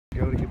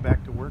get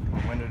back to work?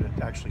 When did it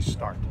actually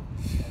start?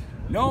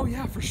 No,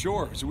 yeah, for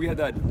sure. So we had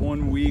that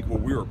 1 week where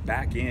we were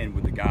back in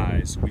with the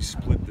guys. So we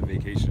split the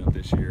vacation up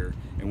this year.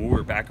 And when we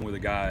were back in with the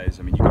guys,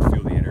 I mean, you could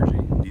feel the energy.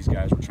 These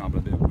guys were chomping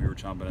at the bit. We were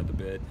chomping at the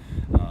bit.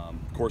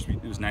 Of course,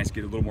 it was nice to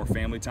get a little more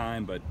family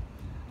time. But,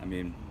 I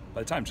mean,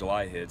 by the time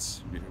July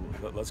hits,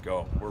 let's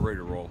go. We're ready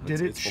to roll.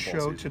 Did it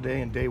show today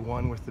in day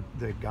one with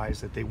the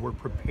guys that they were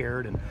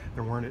prepared and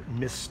there weren't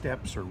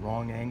missteps or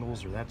wrong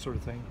angles or that sort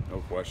of thing? No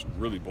question.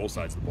 Really, both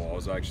sides of the ball. I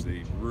was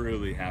actually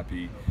really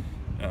happy.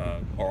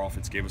 Our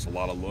offense gave us a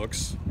lot of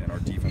looks, and our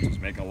defense was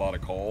making a lot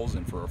of calls.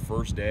 And for our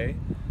first day,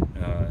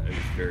 it was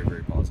very,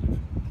 very positive.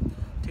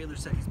 Taylor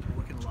said he's been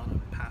working a lot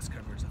on pass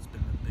coverage. That's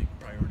been a big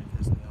priority of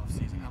his in the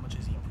offseason. How much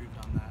has he improved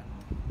on that?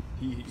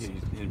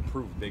 He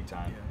improved big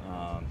time.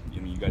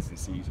 I mean, you guys can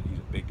see he's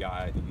a big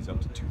guy. I think he's up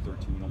to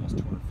 213, almost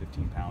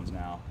 215 pounds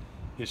now.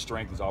 His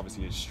strength is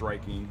obviously his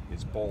striking,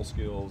 his ball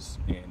skills,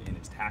 and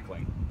his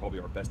tackling. Probably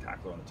our best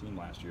tackler on the team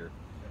last year.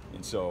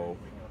 And so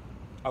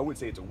I would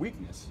say it's a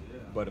weakness,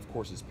 but of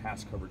course his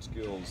pass coverage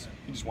skills,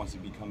 he just wants to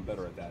become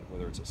better at that,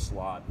 whether it's a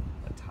slot,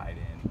 a tight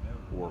end,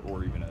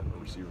 or even a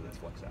receiver that's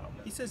flexed out.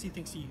 He says he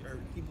thinks he's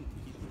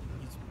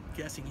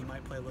guessing he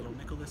might play a little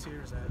nickel this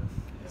year. Is that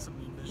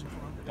something you envision for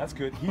him? That's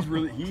good. He's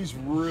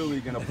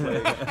really gonna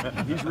play.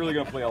 He's really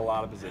gonna play a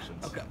lot of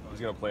positions. Okay. He's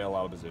gonna play a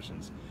lot of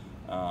positions.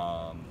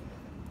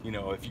 You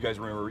know, if you guys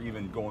remember,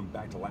 even going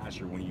back to last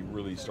year when he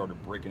really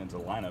started breaking into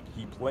the lineup,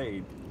 he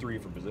played 3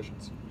 different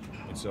positions,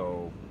 and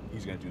so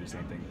he's going to do the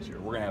same thing this year.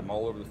 We're going to have him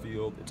all over the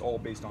field. It's all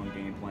based on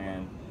game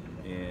plan,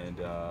 and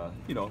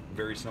you know,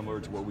 very similar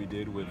to what we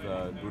did with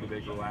Budda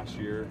Baker last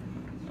year.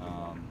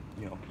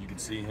 You know, you can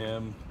see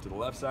him to the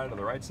left side or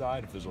the right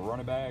side. If there's a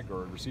running back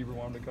or a receiver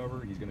wanting to cover,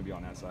 he's going to be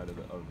on that side of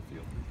the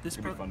field. It's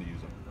going to be fun to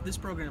use him. This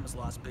program has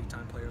lost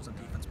big-time players on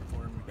defense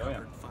before and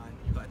recovered fine.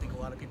 But I think a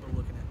lot of people are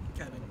looking at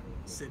Kevin,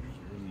 Sidney,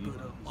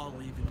 Budda, all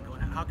leaving and going,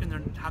 how can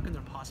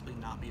there possibly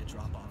not be a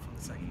drop-off from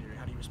the secondary?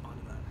 How do you respond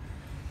to that?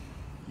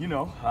 You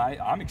know,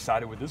 I'm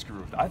excited with this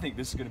group. I think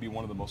this is going to be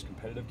one of the most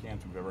competitive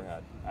camps we've ever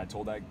had. I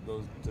told that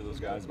to those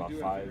guys about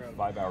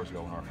five hours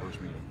ago in our first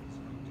meeting.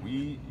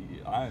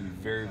 I am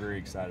very, very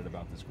excited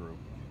about this group,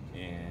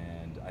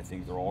 and I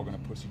think they're all going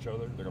to push each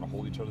other. They're going to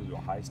hold each other to a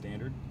high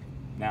standard.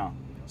 Now,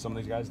 some of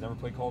these guys never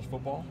played college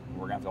football.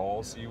 We're going to have to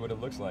all see what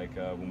it looks like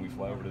when we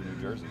fly over to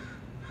New Jersey.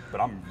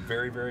 But I'm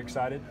very, very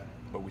excited.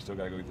 But we still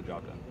got to go get the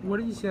job done. What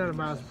did you say about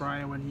Miles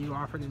Bryant when you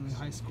offered him in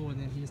high school,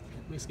 and then he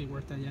basically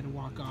worked out, he had to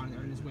walk on and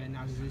earn his way, and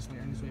now he's recently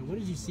earned his way? What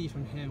did you see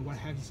from him? What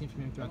have you seen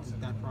from him throughout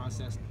that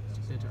process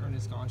to earn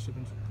his scholarship,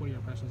 and what are your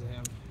impressions of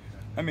him?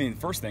 I mean,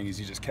 first thing is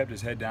he just kept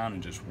his head down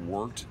and just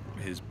worked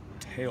his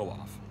tail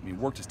off. I mean,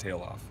 worked his tail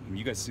off. I mean,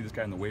 you guys see this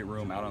guy in the weight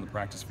room, out on the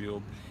practice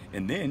field,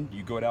 and then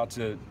you go out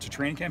to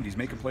training camp, and he's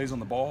making plays on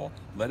the ball,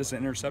 led us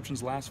in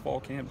interceptions last fall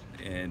camp,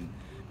 and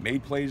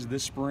made plays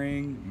this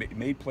spring,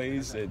 made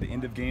plays at the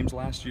end of games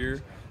last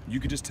year. You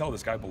could just tell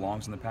this guy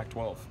belongs in the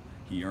Pac-12.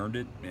 He earned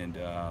it, and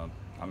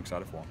I'm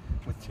excited for him.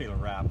 With Taylor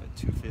Rapp at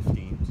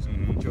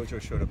 215,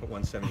 JoJo showed up at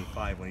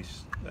 175 when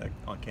he's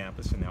on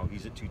campus, and now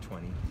he's at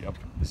 220. Yep.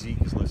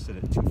 Zeke is listed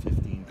at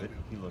 215, but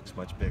he looks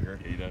much bigger.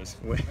 Yeah, he does.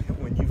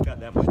 When you've got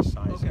that much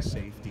size and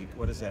safety,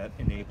 what does that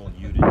enable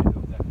you to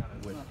do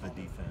with the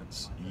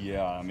defense?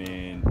 Yeah, I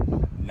mean,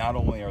 not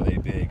only are they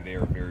big, they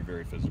are very,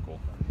 very physical.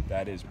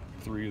 That is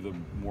 3 of the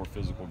more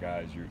physical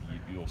guys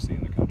you'll see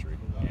in the country,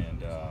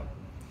 and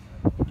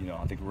you know,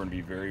 I think we're going to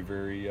be very,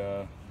 very,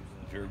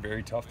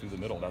 very tough through the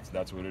middle.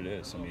 That's what it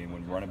is. I mean,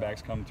 when running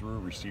backs come through,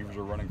 receivers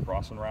are running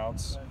crossing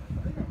routes.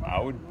 I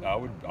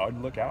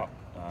would look out.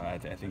 I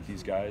think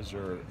these guys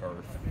are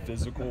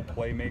physical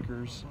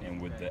playmakers,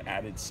 and with the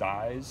added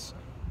size,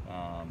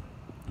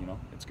 you know,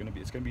 it's going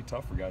to be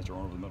tough for guys to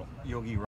run over the middle. Yogi